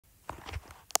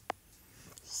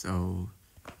So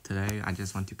today I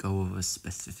just want to go over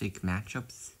specific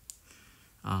matchups.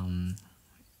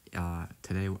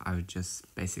 Today I would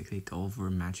just basically go over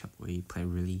a matchup where you play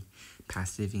really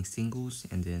passive in singles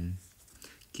and then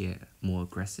get more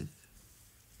aggressive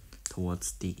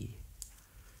towards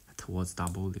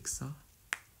double elixir.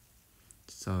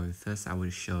 So first I will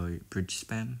show bridge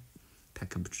spam,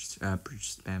 bridge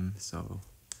spam. So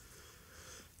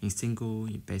in single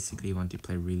you basically want to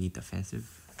play really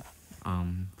defensive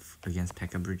against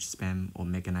P.E.K.K.A bridge spam or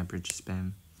Mega Knight bridge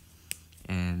spam,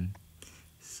 and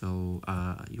so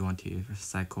you want to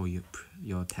cycle your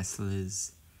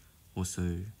Teslas, also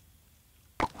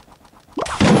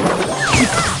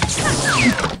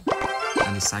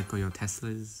and you cycle your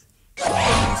Teslas,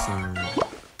 also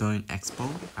don't xbow,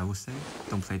 I would say,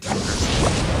 don't play too aggressive.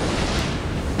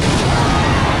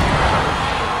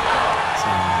 So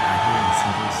here in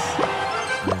singles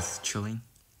I was chilling,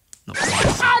 not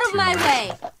playing out of my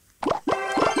way.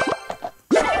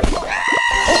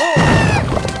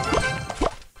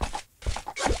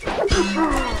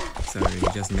 So you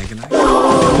just Mega Knight.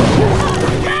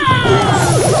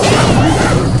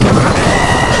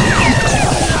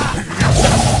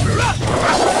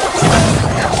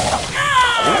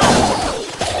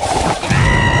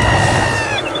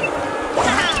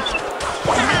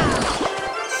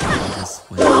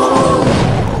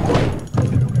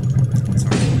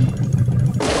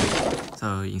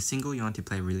 So in single you want to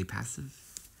play really passive.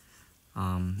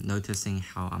 Noticing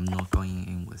how I'm not going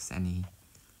in with any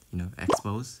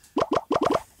xbows,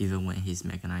 even when his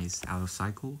Mega Knight is out of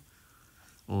cycle,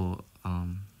 or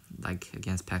like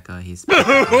against P.E.K.K.A he's so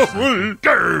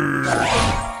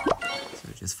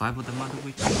just fight with the mother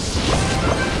wicked.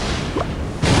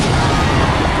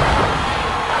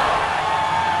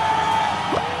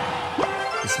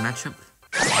 This matchup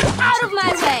Out of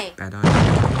my way. better.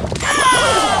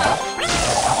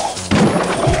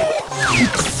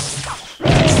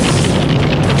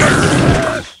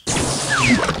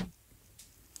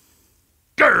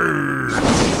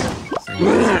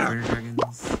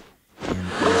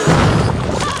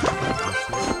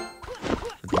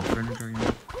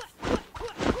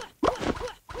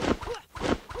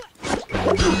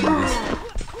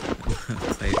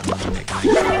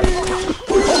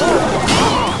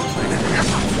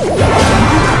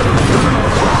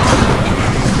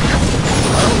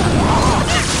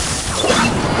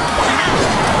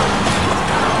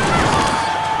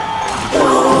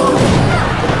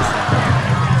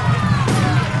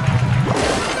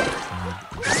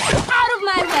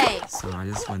 So I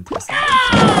just went this way.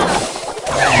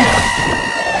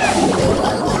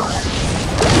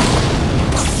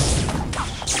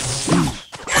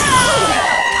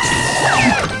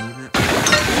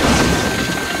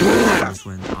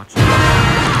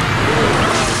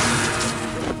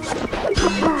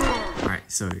 Alright,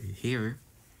 so here,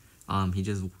 he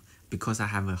just, because I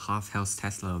have a half health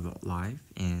Tesla alive,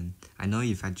 and I know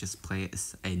if I just play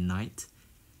as a knight,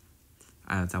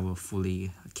 that will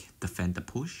fully defend the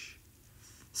push.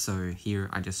 So here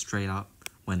I just straight up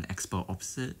went xbow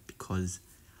opposite because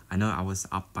I know I was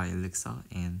up by elixir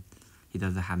and he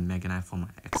doesn't have Mega Knight for my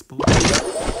xbow.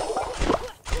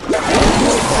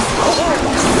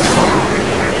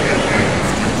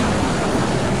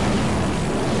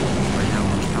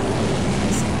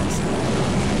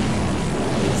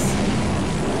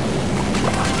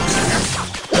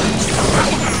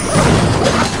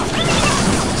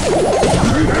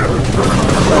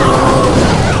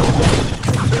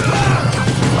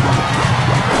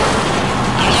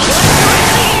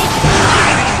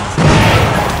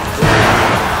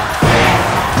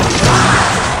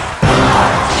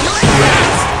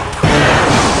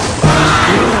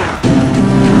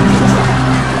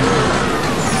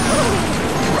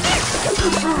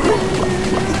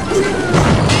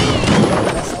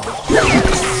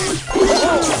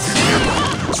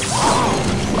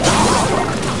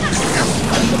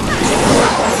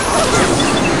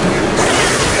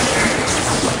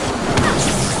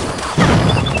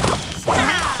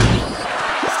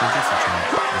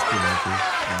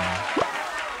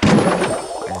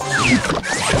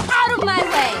 Out of my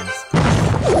way.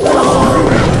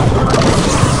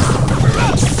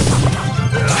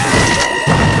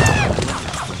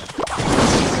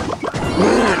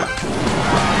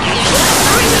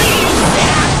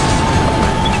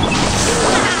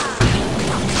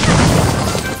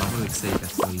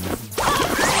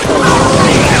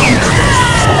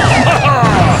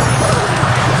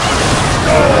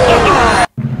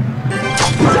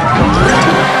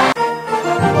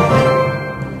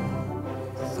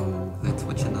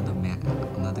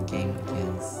 another game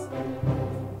against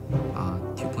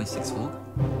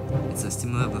 2.64. It's a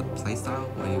similar playstyle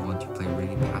where you want to play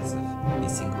really passive in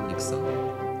single elixir.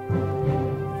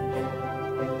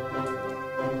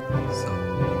 So,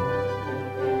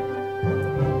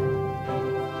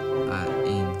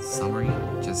 in summary,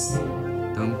 just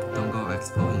don't go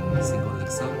expo in single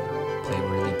elixir. Play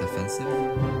really defensive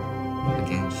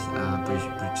against bridge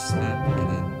spam, and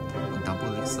then in double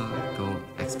elixir go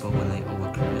expo when they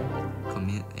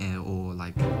commit, or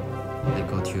like they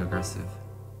go too aggressive.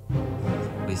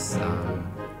 With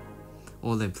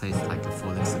all they place like a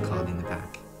 4 elixir card in the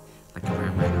back, like a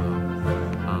Ram Raider,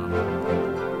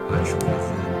 Electric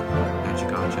Wizard,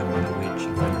 Magic Archer, Mother Witch,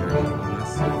 and Thunder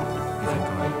Warriors. You can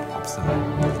go opposite.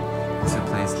 Also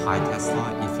plays high Tesla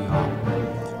if you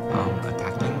are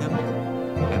attacking them,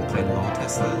 and play low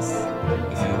Teslas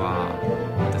if you are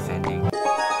defending.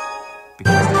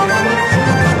 Because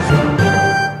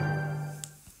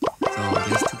so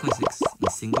against 2.6 in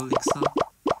single elixir,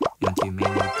 you want to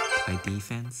mainly play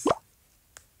defense.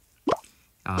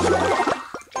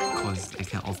 Because they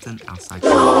can often outside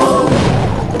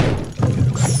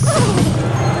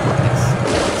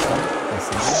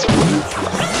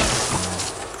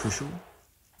crucial.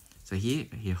 So here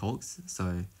he hogs,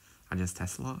 so I just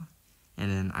Tesla,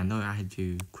 and then I know I had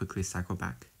to quickly cycle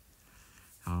back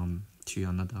to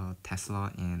another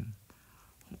Tesla, and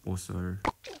also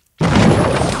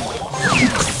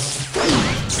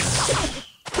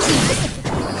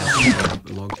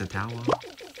log the tower.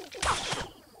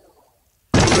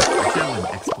 An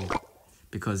expo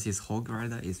because his Hog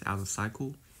Rider is out of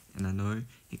cycle, and I know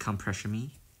he can't pressure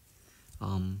me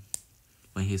when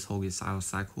his Hog is out of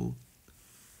cycle.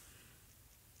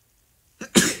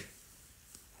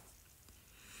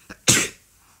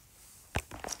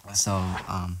 So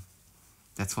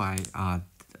that's why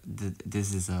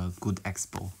this is a good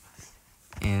expo,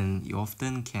 and you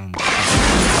often can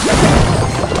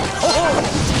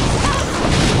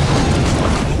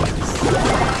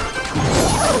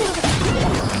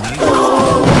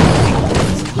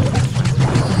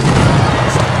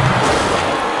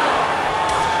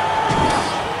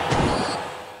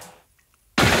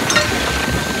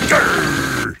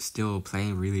still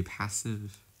playing really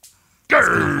passive. It's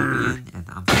gonna hold me in, and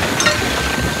I'm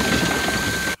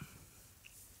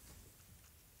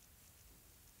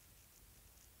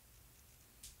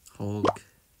Hog.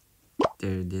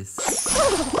 There it is.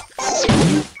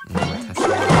 And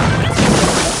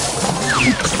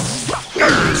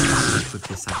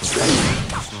quickly cycle.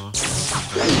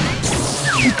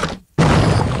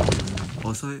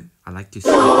 Also, I like to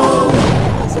see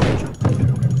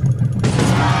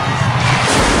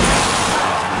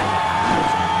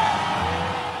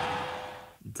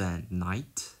the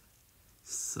knight,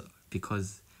 so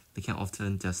because they can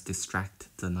often just distract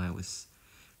the knight with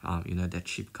you know, that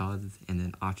cheap card, and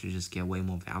then archer just get way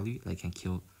more value. They can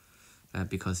kill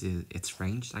because it's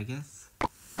ranged, I guess.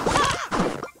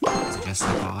 So just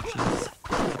like archer.